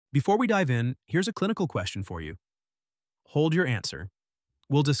Before we dive in, here's a clinical question for you. Hold your answer.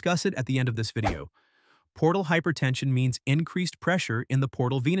 We'll discuss it at the end of this video. Portal hypertension means increased pressure in the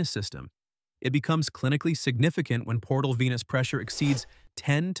portal venous system. It becomes clinically significant when portal venous pressure exceeds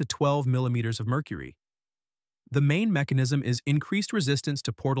 10 to 12 millimeters of mercury. The main mechanism is increased resistance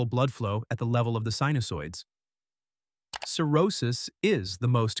to portal blood flow at the level of the sinusoids. Cirrhosis is the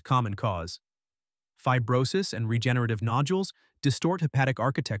most common cause. Fibrosis and regenerative nodules distort hepatic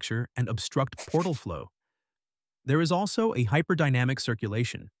architecture and obstruct portal flow. There is also a hyperdynamic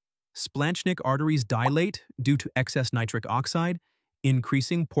circulation. Splanchnic arteries dilate due to excess nitric oxide,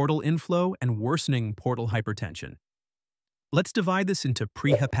 increasing portal inflow and worsening portal hypertension. Let's divide this into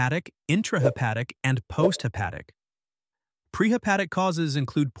prehepatic, intrahepatic, and posthepatic. Prehepatic causes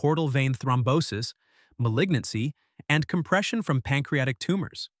include portal vein thrombosis, malignancy, and compression from pancreatic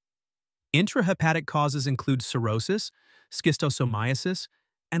tumors. Intrahepatic causes include cirrhosis, schistosomiasis,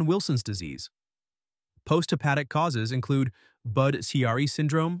 and Wilson's disease. Posthepatic causes include Budd-Chiari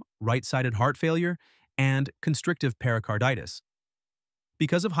syndrome, right-sided heart failure, and constrictive pericarditis.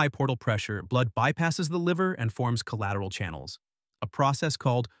 Because of high portal pressure, blood bypasses the liver and forms collateral channels, a process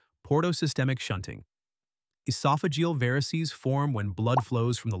called portosystemic shunting. Esophageal varices form when blood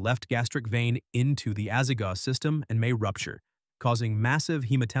flows from the left gastric vein into the azygos system and may rupture, causing massive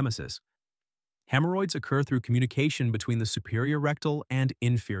hematemesis. Hemorrhoids occur through communication between the superior rectal and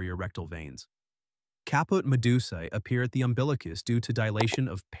inferior rectal veins. Caput medusae appear at the umbilicus due to dilation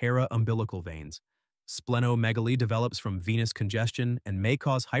of para-umbilical veins. Splenomegaly develops from venous congestion and may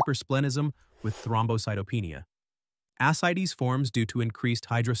cause hypersplenism with thrombocytopenia. Ascites forms due to increased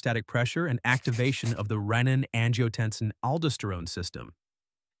hydrostatic pressure and activation of the renin-angiotensin-aldosterone system.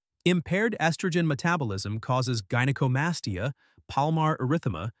 Impaired estrogen metabolism causes gynecomastia, palmar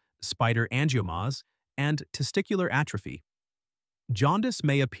erythema, spider angiomas, and testicular atrophy. Jaundice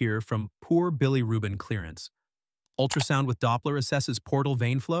may appear from poor bilirubin clearance. Ultrasound with Doppler assesses portal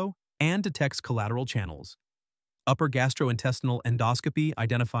vein flow and detects collateral channels. Upper gastrointestinal endoscopy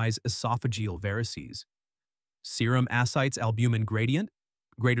identifies esophageal varices. Serum ascites albumin gradient,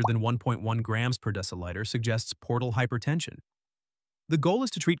 greater than 1.1 grams per deciliter, suggests portal hypertension. The goal is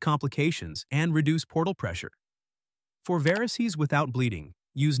to treat complications and reduce portal pressure. For varices without bleeding,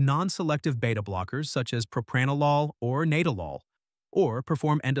 use non-selective beta blockers such as propranolol or nadolol, or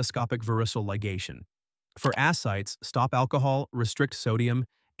perform endoscopic Variceal ligation. For ascites, stop alcohol, restrict sodium,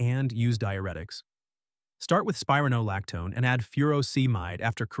 and use diuretics. Start with spironolactone and add furosemide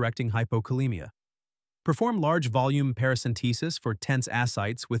after correcting hypokalemia. Perform large volume paracentesis for tense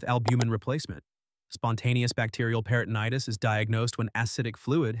ascites with albumin replacement. Spontaneous bacterial peritonitis is diagnosed when acidic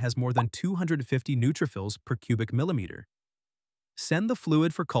fluid has more than 250 neutrophils per cubic millimeter. Send the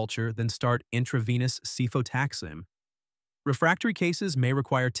fluid for culture, then start intravenous cefotaxime. Refractory cases may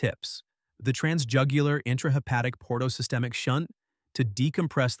require TIPS, the transjugular intrahepatic portosystemic shunt, to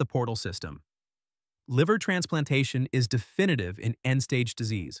decompress the portal system. Liver transplantation is definitive in end-stage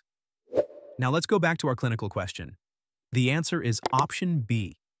disease. Now let's go back to our clinical question. The answer is option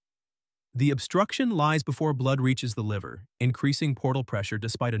B. The obstruction lies before blood reaches the liver, increasing portal pressure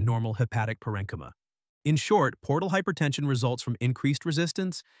despite a normal hepatic parenchyma. In short, portal hypertension results from increased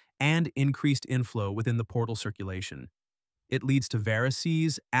resistance and increased inflow within the portal circulation. It leads to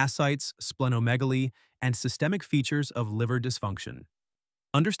varices, ascites, splenomegaly, and systemic features of liver dysfunction.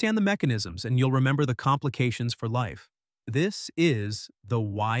 Understand the mechanisms and you'll remember the complications for life. This is the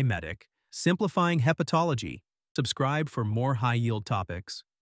Why Medic, simplifying hepatology. Subscribe for more high-yield topics.